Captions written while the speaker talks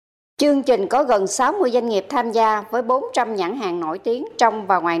Chương trình có gần 60 doanh nghiệp tham gia với 400 nhãn hàng nổi tiếng trong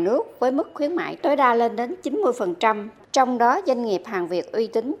và ngoài nước với mức khuyến mãi tối đa lên đến 90%, trong đó doanh nghiệp hàng Việt uy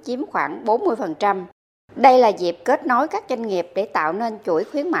tín chiếm khoảng 40%. Đây là dịp kết nối các doanh nghiệp để tạo nên chuỗi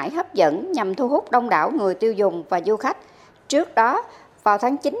khuyến mãi hấp dẫn nhằm thu hút đông đảo người tiêu dùng và du khách. Trước đó, vào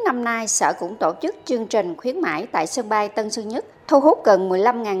tháng 9 năm nay, Sở cũng tổ chức chương trình khuyến mãi tại sân bay Tân Sơn Nhất, thu hút gần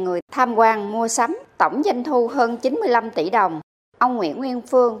 15.000 người tham quan mua sắm, tổng doanh thu hơn 95 tỷ đồng. Ông Nguyễn Nguyên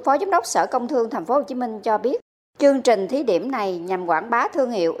Phương, Phó Giám đốc Sở Công Thương Thành phố Hồ Chí Minh cho biết, chương trình thí điểm này nhằm quảng bá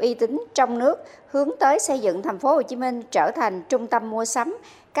thương hiệu uy tín trong nước, hướng tới xây dựng Thành phố Hồ Chí Minh trở thành trung tâm mua sắm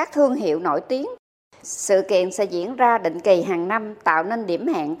các thương hiệu nổi tiếng. Sự kiện sẽ diễn ra định kỳ hàng năm, tạo nên điểm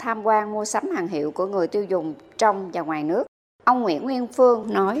hẹn tham quan mua sắm hàng hiệu của người tiêu dùng trong và ngoài nước. Ông Nguyễn Nguyên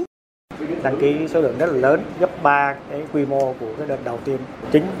Phương nói: Đăng ký số lượng rất là lớn, gấp 3 cái quy mô của cái đợt đầu tiên.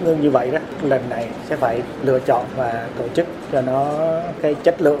 Chính như vậy đó, lần này sẽ phải lựa chọn và tổ chức cho nó cái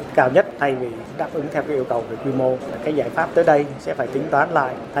chất lượng cao nhất thay vì đáp ứng theo cái yêu cầu về quy mô. Cái giải pháp tới đây sẽ phải tính toán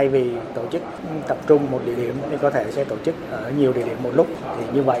lại, thay vì tổ chức tập trung một địa điểm thì có thể sẽ tổ chức ở nhiều địa điểm một lúc, thì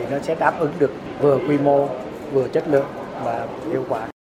như vậy nó sẽ đáp ứng được vừa quy mô, vừa chất lượng và hiệu quả.